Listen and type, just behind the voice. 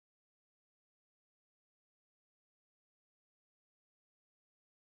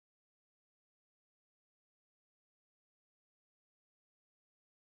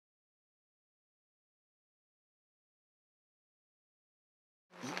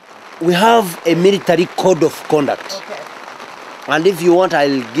we have a military code of conduct. Okay. And if you want,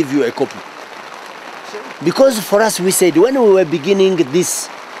 I'll give you a copy. Sure. Because for us, we said, when we were beginning these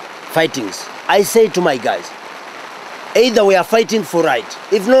fightings, I say to my guys, either we are fighting for right.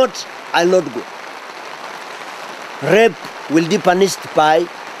 If not, I'll not go. Rape will be punished by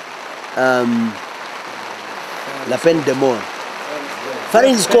la peine de mort.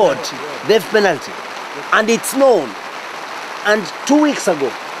 Faring's court, death penalty. And it's known. And 2 weeks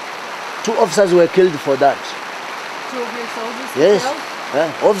ago, 2 officers were killed for that. 2 of your soldiers Yes.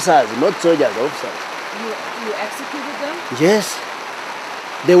 killed? Officers, not soldiers, officers. You executed them? Yes.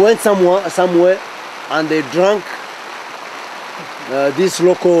 They went somewhere and they drank this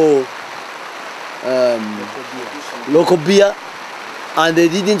local beer, and they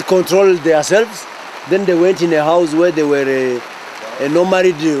didn't control themselves. Then they went in a house where there were no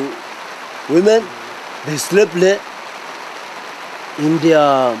married women. They slept there in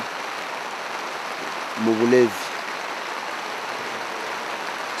their Mugulev.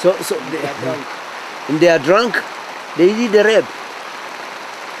 So they are drunk. They did a rape.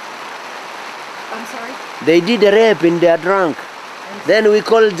 I'm sorry? They did a rape in their drunk. Then we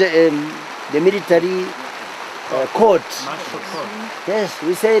called the military court. Yes,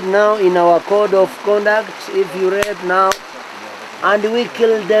 we said now in our code of conduct, if you rape now, and we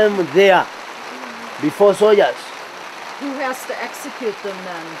kill them there before soldiers. Who has to execute them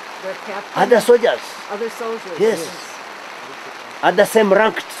then? Their captain? Other soldiers. Other soldiers? Yes. Other same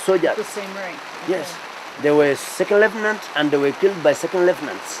ranked soldiers. The same rank? Yes. They were second lieutenant and they were killed by second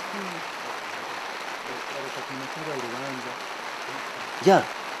lieutenants. Yeah.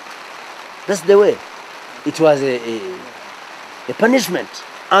 That's the way. It was a punishment,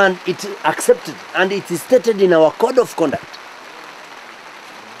 and it accepted, and it is stated in our code of conduct.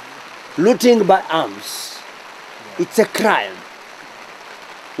 Looting by arms, it's a crime.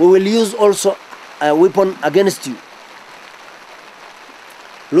 We will use also a weapon against you.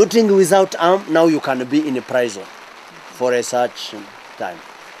 Looting without arm, now you can be in a prison for a such time.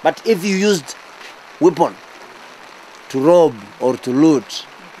 But if you used weapon to rob or to loot,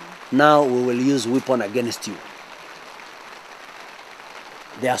 now we will use weapon against you.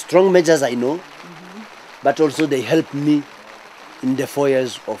 There are strong measures, I know, but also they help me in the 4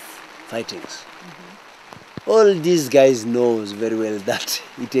 years of fightings. All these guys knows very well that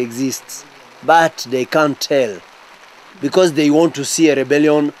it exists, but they can't tell because they want to see a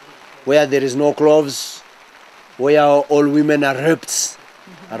rebellion where there is no clothes, where all women are raped,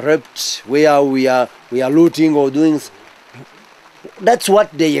 where we are looting or doing. That's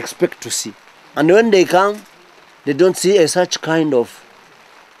what they expect to see. And when they come, they don't see such kind of,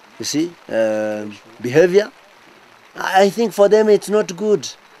 you see, behavior. I think for them it's not good.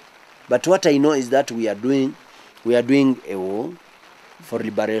 But what I know is that we are doing a war for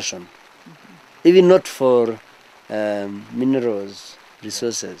liberation, even not for minerals,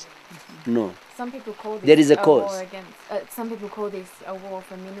 resources. No. Some people call this there is a war cause. against. Some people call this a war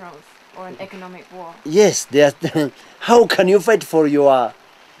for minerals or an economic war. Yes, how can you fight for your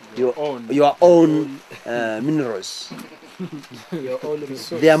own minerals? Your own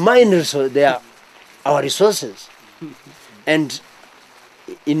resource. They are mine resources. They are our resources. And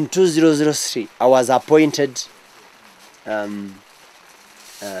in 2003, I was appointed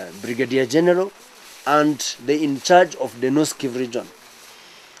Brigadier General and the in charge of the North Kivu region.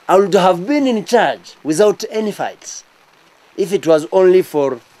 I would have been in charge without any fights. If it was only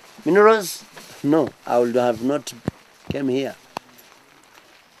for minerals, no, I would have not came here.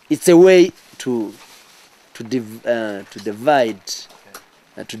 It's a way to deviate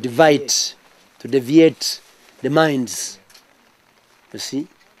the minds. You see,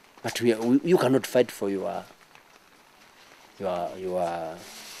 but you cannot fight for your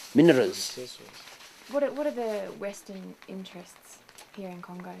minerals. What are the Western interests here in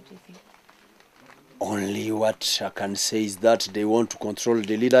Congo, do you think? Only what I can say is that they want to control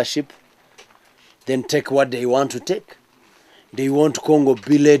the leadership, then take what they want to take. They want Congo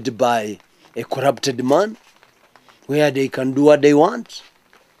be led by a corrupted man, where they can do what they want.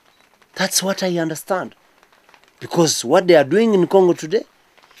 That's what I understand. Because what they are doing in Congo today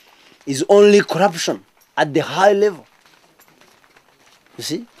is only corruption at the high level. You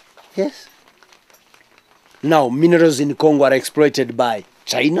see? Yes. Now, minerals in Congo are exploited by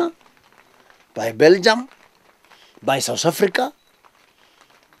China, by Belgium, by South Africa,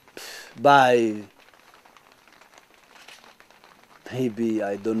 by maybe,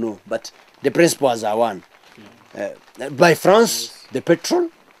 I don't know, but the principles are one. By France, the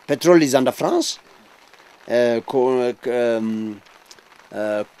petrol. Petrol is under France. Cuivre.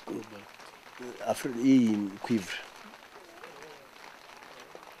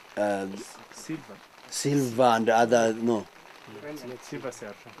 Silver. silver and other, no, It's like silver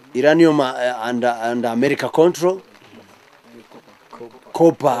serge. uranium under America control,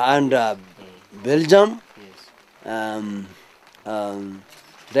 copper under Belgium, Yes.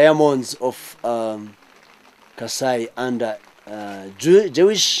 diamonds of Kasai under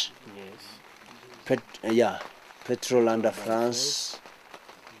Jewish, Yes. petrol under France,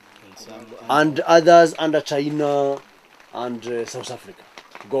 And some and others under China and South Africa.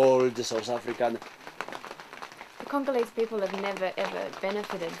 Gold, South Africa. The Congolese people have never ever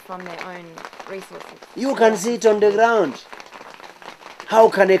benefited from their own resources. You can see it on the ground. How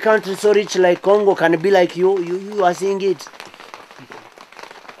can a country so rich like Congo can be like you? You are seeing it.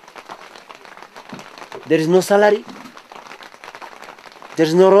 There is no salary. There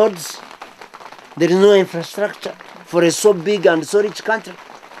is no roads. There is no infrastructure for a so big and so rich country.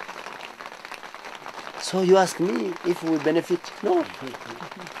 So you ask me if we benefit? No.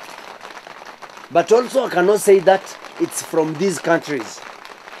 But also I cannot say that it's from these countries.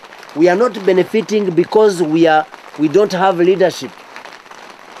 We are not benefiting because we don't have leadership.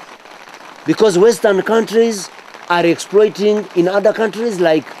 Because Western countries are exploiting in other countries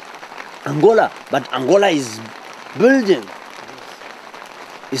like Angola. But Angola is building,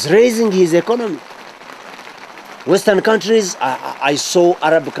 is raising his economy. Western countries, I saw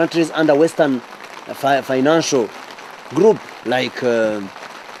Arab countries under Western financial group like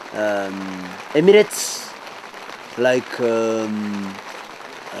Emirates, like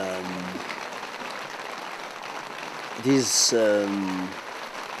these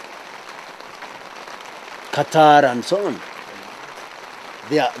Qatar and so on.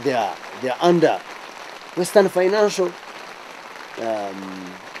 They are under Western financial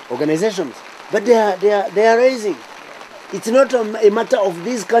organizations, but they are raising. It's not a matter of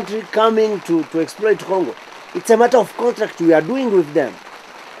this country coming to exploit Congo. It's a matter of contract we are doing with them.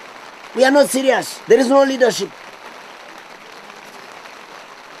 We are not serious. There is no leadership.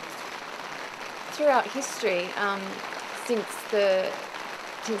 Throughout history, since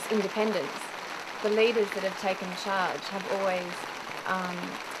independence, the leaders that have taken charge have always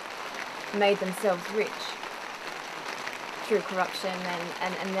made themselves rich through corruption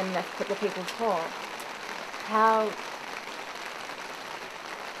and then left the people poor. How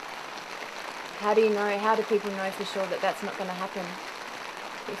do you know? How do people know for sure that that's not going to happen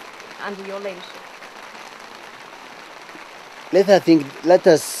under your leadership? Let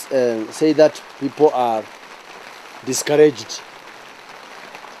us say that people are discouraged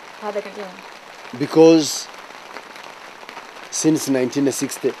How are they going to do it? because since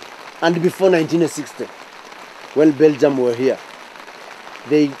 1960 and before 1960, when Belgium were here,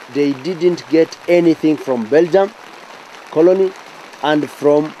 they didn't get anything from Belgium colony and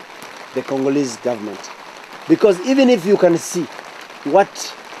from the Congolese government, because even if you can see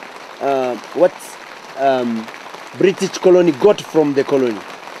what British colony got from the colony,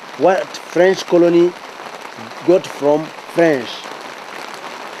 what French colony got from French,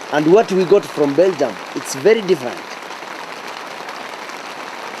 and what we got from Belgium, it's very different.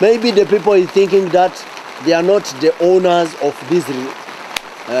 Maybe the people are thinking that they are not the owners of these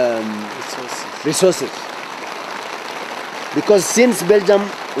resources. Because since Belgium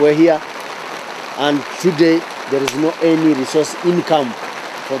were here, and today there is no any resource income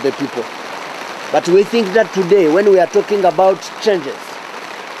for the people. But we think that today, when we are talking about changes,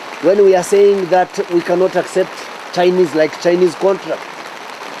 when we are saying that we cannot accept Chinese contract,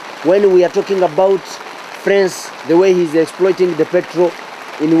 when we are talking about France, the way he's exploiting the petrol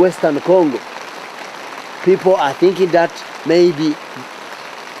in Western Congo, people are thinking that maybe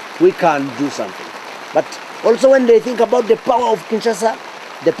we can do something. But also when they think about the power of Kinshasa,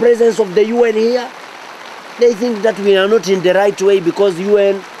 the presence of the UN here, they think that we are not in the right way because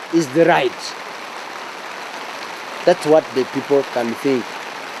UN is the right. That's what the people can think.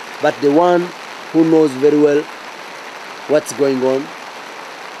 But the one who knows very well what's going on,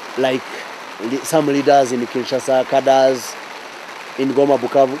 like some leaders in Kinshasa, cadres in Goma,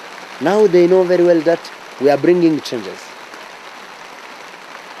 Bukavu, now they know very well that we are bringing changes.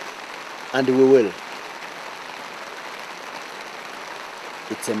 And we will.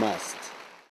 It's a must.